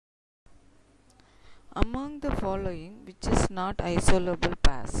Among the following, which is not isolable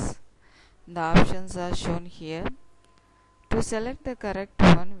pairs? The options are shown here. To select the correct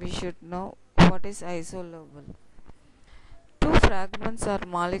one, we should know what is isolable. Two fragments or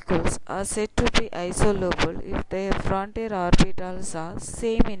molecules are said to be isolable if their frontier orbitals are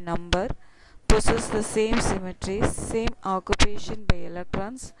same in number, possess the same symmetry, same occupation by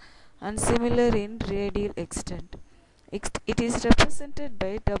electrons, and similar in radial extent. It is represented by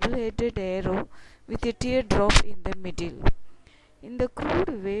a double-headed arrow with a teardrop in the middle. In the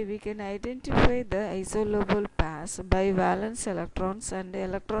crude way, we can identify the isolable pairs by valence electrons and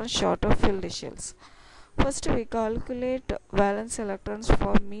electrons short of filled shells. First, we calculate valence electrons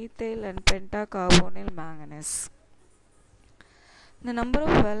for methyl and pentacarbonyl manganese. The number of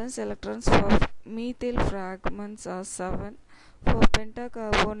valence electrons for methyl fragments are 7, for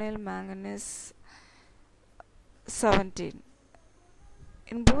pentacarbonyl manganese 17.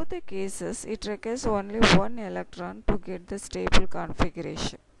 In both the cases, it requires only one electron to get the stable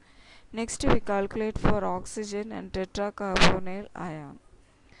configuration. Next, we calculate for oxygen and tetracarbonyl ion.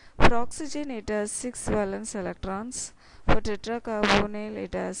 For oxygen, it has 6 valence electrons. For tetracarbonyl,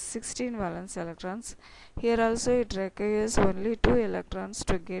 it has 16 valence electrons. Here also, it requires only 2 electrons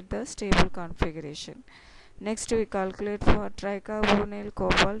to get the stable configuration. Next, we calculate for tricarbonyl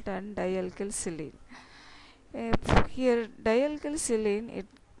cobalt and dialkyl selene. Here dialkyl selene,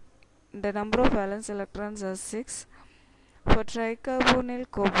 the number of valence electrons are 6. For tricarbonyl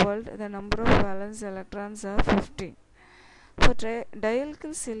cobalt, the number of valence electrons are 15. For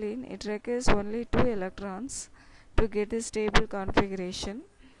dialkyl selene, it requires only 2 electrons to get the stable configuration.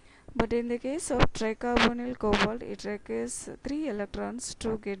 But in the case of tricarbonyl cobalt, it requires 3 electrons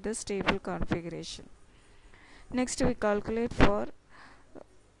to get the stable configuration. Next, we calculate for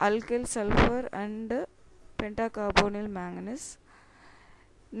alkyl sulfur and pentacarbonyl manganese.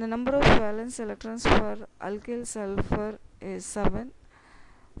 The number of valence electrons for alkyl sulfur is 7.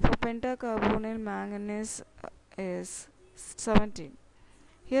 For pentacarbonyl manganese is 17.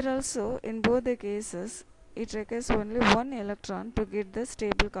 Here also, in both the cases, it requires only one electron to get the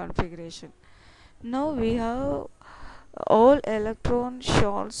stable configuration. Now we have all electron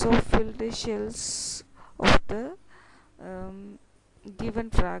shots of filled shells of the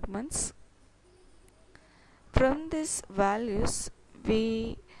given fragments. From these values,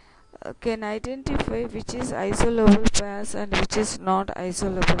 we can identify which is isolable pairs and which is not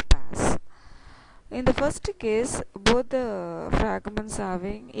isolable pairs. In the first case, both the fragments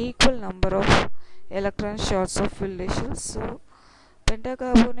having equal number of electron shots of filled shells, so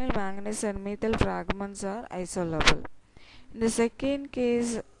pentacarbonyl manganese and methyl fragments are isolable. In the second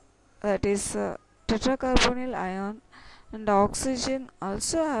case, that is tetracarbonyl ion and oxygen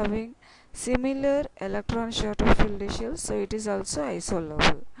also having similar electron short of filled shells, so it is also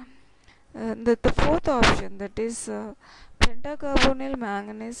isolable. The fourth option, that is pentacarbonyl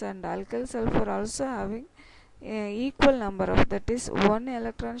manganese and alkyl sulfur also having equal number of, that is 1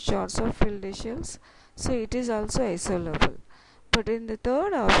 electron shots of filled shells, so it is also isolable. But in the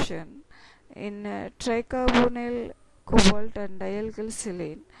third option, in tricarbonyl cobalt and dialkyl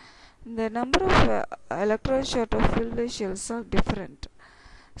selene, the number of electron shot of filled shells are different,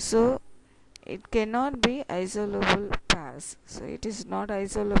 so it cannot be isolable pairs, so it is not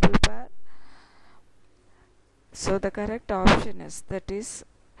isolable pair. So the correct option is, that is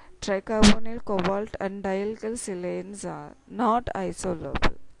tricarbonyl cobalt and dialkyl selenes are not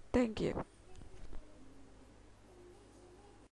isolable. Thank you.